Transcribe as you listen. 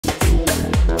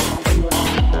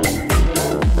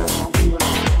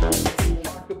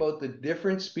the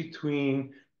difference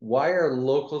between why are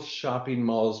local shopping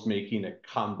malls making a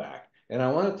comeback. And I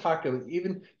want to talk about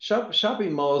even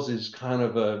shopping malls is kind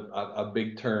of a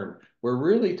big term. We're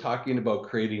really talking about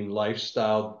creating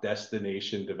lifestyle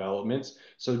destination developments.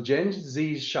 So Gen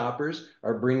Z shoppers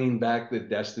are bringing back the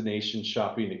destination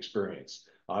shopping experience.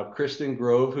 Kristen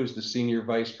Grove, who's the Senior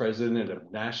Vice President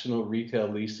of National Retail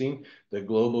Leasing, the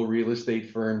global real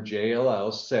estate firm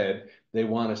JLL, said they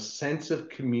want a sense of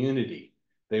community.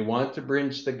 They want to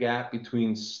bridge the gap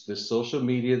between the social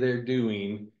media they're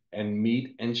doing and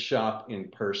meet and shop in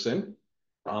person.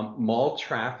 Mall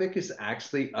traffic is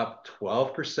actually up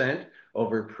 12%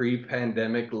 over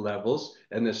pre-pandemic levels,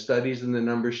 and the studies and the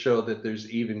numbers show that there's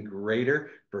even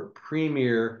greater for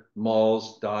premier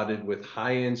malls dotted with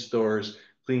high-end stores,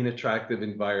 clean, attractive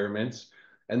environments.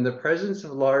 And the presence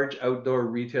of large outdoor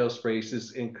retail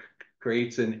spaces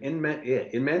creates an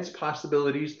immense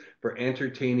possibilities for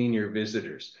entertaining your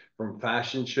visitors. From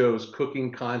fashion shows,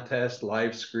 cooking contests,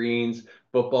 live screens,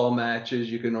 football matches,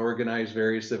 you can organize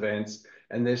various events,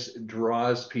 and this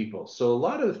draws people. So a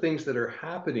lot of the things that are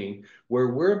happening where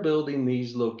we're building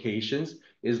these locations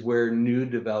is where new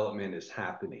development is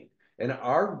happening. And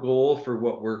our goal for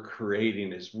what we're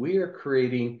creating is we are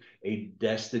creating a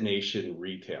destination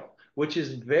retail, which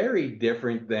is very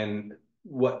different than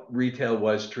what retail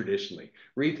was traditionally.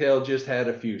 Retail just had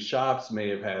a few shops, may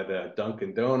have had a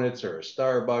Dunkin' Donuts or a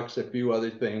Starbucks, a few other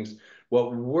things.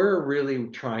 What we're really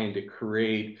trying to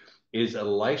create is a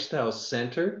lifestyle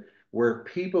center where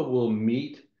people will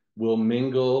meet, will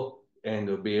mingle, and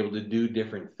they'll be able to do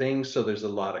different things. So there's a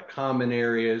lot of common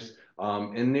areas.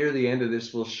 And near the end of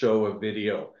this, we'll show a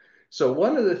video. So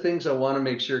one of the things I want to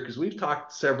make sure, because we've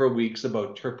talked several weeks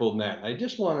about triple net, I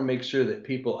just want to make sure that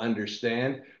people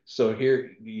understand. So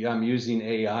here I'm using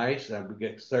AI, so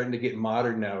I'm starting to get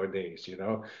modern nowadays.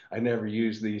 I never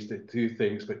use these to do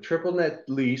things, but triple net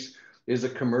lease is a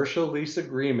commercial lease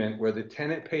agreement where the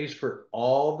tenant pays for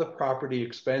all the property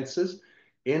expenses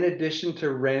in addition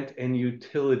to rent and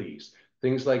utilities,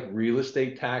 things like real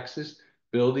estate taxes,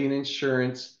 building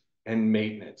insurance, and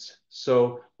maintenance.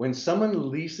 So when someone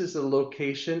leases a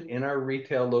location in our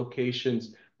retail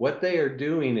locations, what they are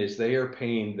doing is they are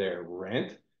paying their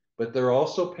rent, but they're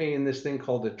also paying this thing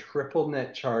called a triple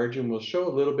net charge, and we'll show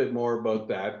a little bit more about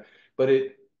that. But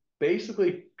it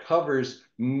basically covers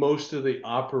most of the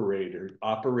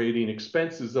operating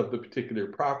expenses of the particular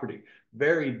property.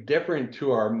 Very different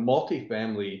to our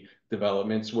multifamily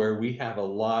developments where we have a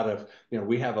lot of,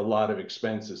 we have a lot of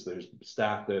expenses. There's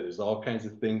staff, there's all kinds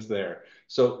of things there.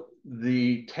 So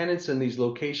the tenants in these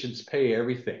locations pay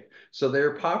everything. So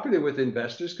they're popular with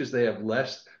investors because they have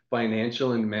less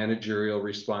financial and managerial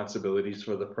responsibilities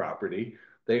for the property.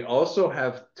 They also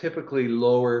have typically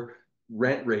lower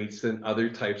rent rates than other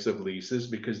types of leases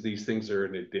because these things are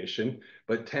an addition,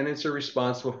 but tenants are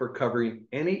responsible for covering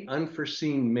any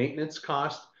unforeseen maintenance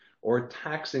costs or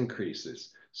tax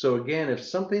increases. So again, if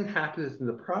something happens in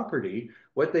the property,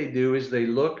 what they do is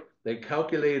they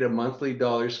calculate a monthly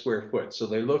dollar square foot. So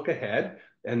they look ahead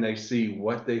and they see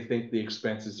what they think the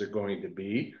expenses are going to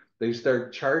be. They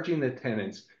start charging the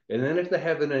tenants. And then if they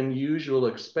have an unusual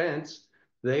expense,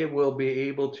 they will be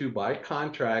able to, by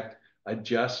contract,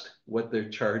 adjust what they're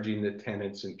charging the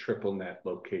tenants in triple net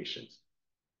locations.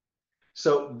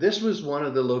 So this was one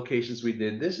of the locations we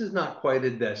did. This is not quite a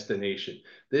destination.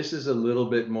 This is a little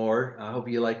bit more. I hope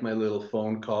you like my little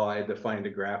phone call. I had to find a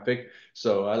graphic.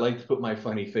 So I like to put my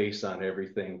funny face on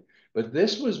everything. But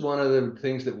this was one of the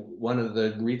things that one of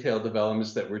the retail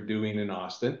developments that we're doing in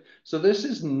Austin. So this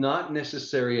is not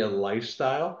necessarily a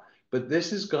lifestyle, but this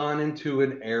has gone into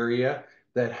an area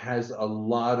that has a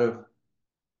lot of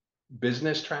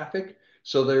business traffic.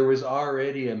 So there was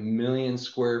already 1 million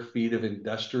square feet of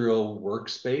industrial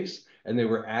workspace, and they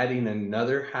were adding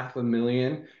another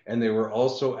 500,000, and they were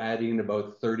also adding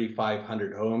about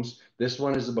 3,500 homes. This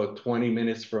one is about 20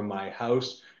 minutes from my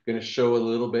house. Going to show a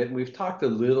little bit. And we've talked a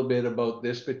little bit about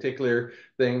this particular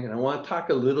thing, and I want to talk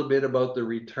a little bit about the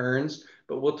returns,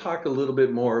 but we'll talk a little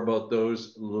bit more about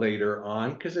those later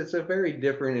on because it's a very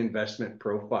different investment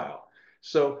profile.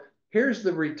 So here's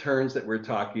the returns that we're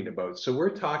talking about. So we're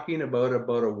talking about a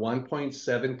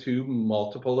 1.72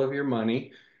 multiple of your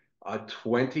money, a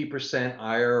 20%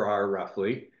 IRR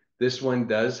roughly. This one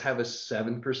does have a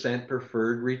 7%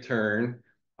 preferred return.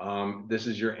 This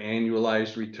is your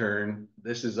annualized return.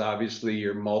 This is obviously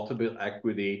your multiple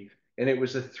equity, and it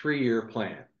was a 3-year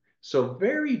plan. So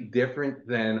very different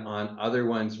than on other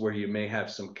ones where you may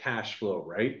have some cash flow,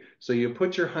 right? So you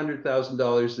put your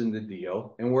 $100,000 in the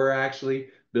deal, and we're actually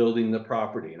building the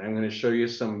property. And I'm going to show you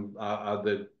some of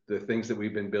the things that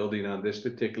we've been building on this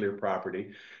particular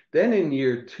property. Then in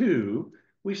year two,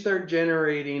 we start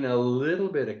generating a little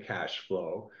bit of cash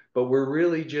flow, but we're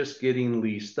really just getting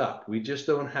leased up. We just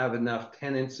don't have enough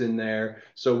tenants in there.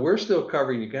 So we're still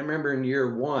covering, you can remember in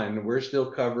year one, we're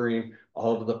still covering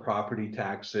all of the property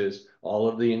taxes, all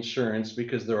of the insurance,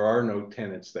 because there are no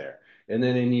tenants there. And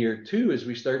then in year two, as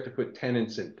we start to put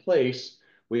tenants in place,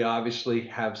 we obviously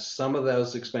have some of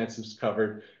those expenses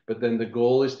covered, but then the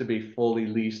goal is to be fully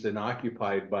leased and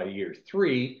occupied by year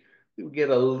three. You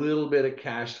get a little bit of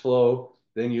cash flow,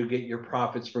 then you get your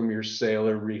profits from your sale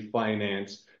or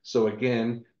refinance. So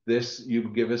again, this, you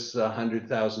give us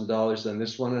 $100,000 on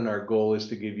this one, and our goal is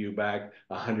to give you back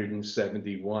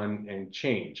 171 and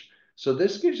change. So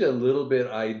this gives you a little bit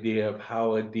idea of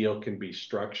how a deal can be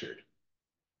structured.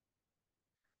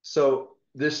 So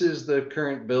this is the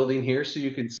current building here. So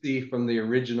you can see from the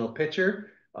original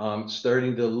picture,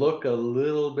 starting to look a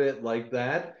little bit like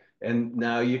that. And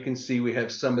now you can see we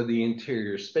have some of the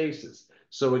interior spaces.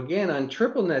 So again, on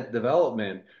triple net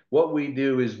development, what we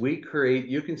do is we create,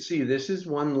 you can see this is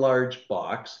one large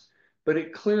box, but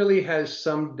it clearly has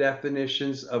some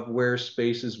definitions of where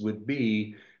spaces would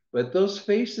be. But those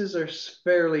spaces are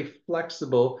fairly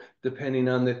flexible depending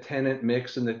on the tenant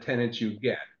mix and the tenants you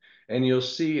get. And you'll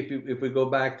see if we go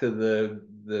back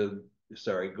to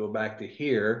go back to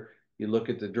here, you look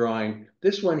at the drawing,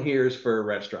 this one here is for a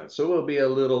restaurant. So it'll be a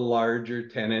little larger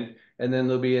tenant, and then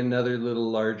there'll be another little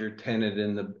larger tenant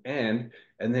in the end.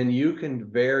 And then you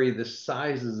can vary the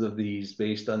sizes of these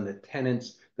based on the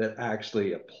tenants that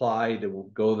actually apply to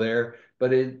go there.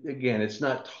 But again, it's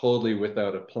not totally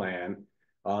without a plan.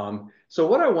 So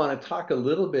what I want to talk a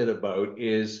little bit about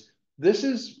is, this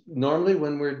is normally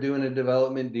when we're doing a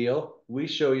development deal, we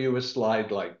show you a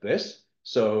slide like this.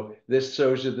 So this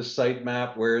shows you the site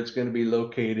map where it's going to be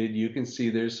located. You can see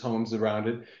there's homes around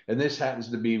it. And this happens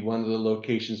to be one of the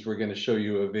locations we're going to show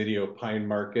you a video, Pine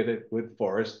Market at Wood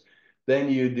Forest.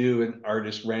 Then you do an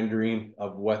artist rendering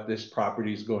of what this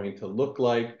property is going to look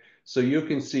like. So you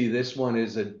can see this one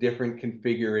is a different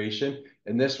configuration.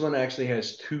 And this one actually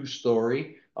has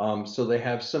 2-story. So they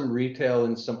have some retail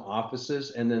and some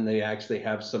offices, and then they actually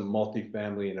have some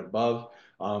multifamily and above.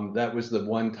 That was the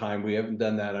one time. We haven't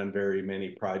done that on very many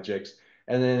projects.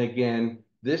 And then again,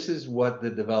 this is what the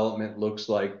development looks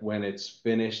like when it's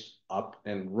finished up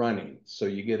and running. So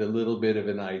you get a little bit of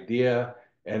an idea.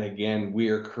 And again, we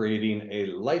are creating a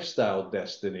lifestyle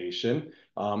destination,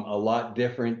 a lot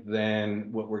different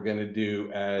than what we're going to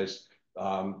do as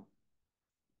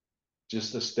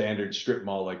just a standard strip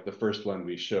mall like the first one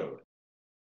we showed.